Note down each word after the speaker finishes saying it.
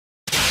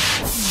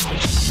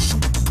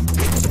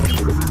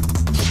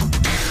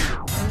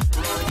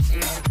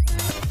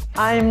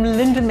I'm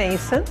Linda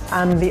Mason.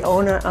 I'm the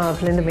owner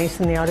of Linda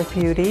Mason, The Art of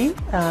Beauty.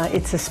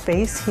 It's a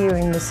space here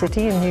in the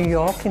city in New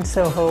York, in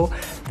Soho,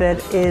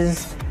 that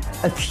is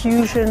a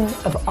fusion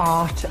of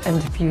art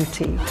and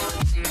beauty.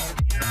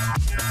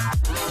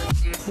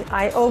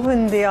 I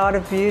opened The Art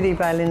of Beauty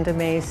by Linda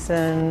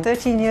Mason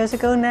 13 years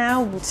ago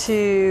now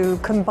to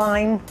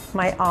combine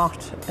my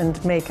art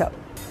and makeup.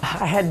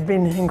 I had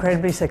been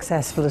incredibly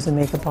successful as a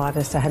makeup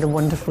artist. I had a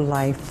wonderful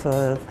life,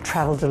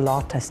 traveled a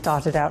lot. I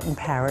started out in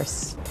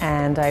Paris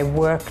and I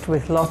worked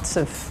with lots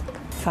of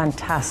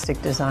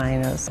fantastic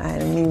designers. I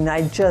mean,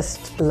 I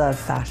just love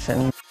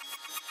fashion.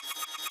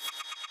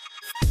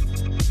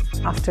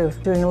 After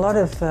doing a lot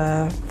of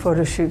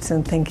photo shoots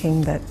and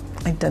thinking that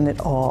I'd done it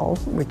all,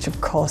 which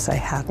of course I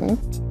hadn't,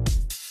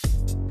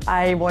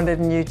 I wanted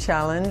a new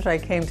challenge. I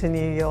came to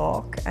New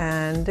York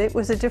and it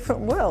was a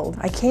different world.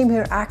 I came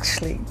here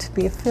actually to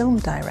be a film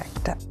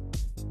director.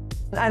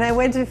 And I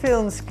went to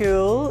film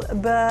school,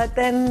 but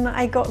then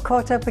I got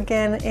caught up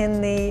again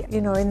in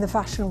the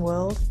fashion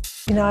world.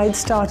 I'd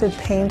started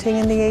painting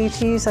in the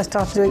 80s. I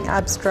started doing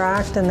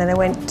abstract and then I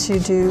went to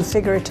do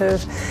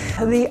figurative.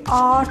 The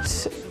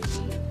art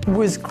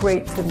was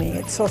great for me.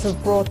 It sort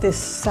of brought this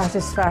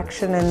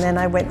satisfaction, and then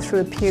I went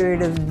through a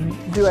period of,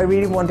 do I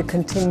really want to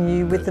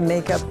continue with the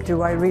makeup?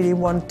 Do I really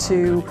want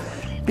to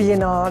be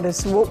an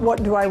artist?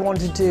 What do I want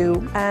to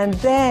do? And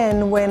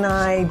then when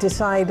I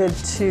decided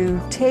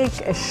to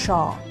take a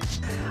shot,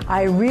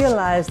 I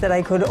realized that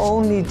I could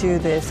only do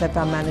this if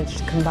I managed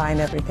to combine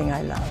everything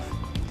I love.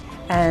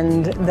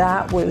 And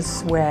that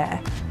was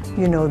where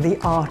The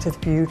Art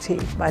of Beauty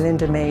by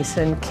Linda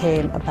Mason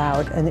came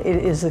about, and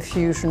it is a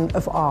fusion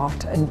of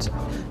art and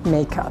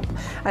makeup.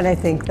 And I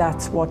think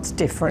that's what's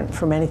different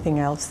from anything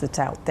else that's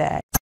out there.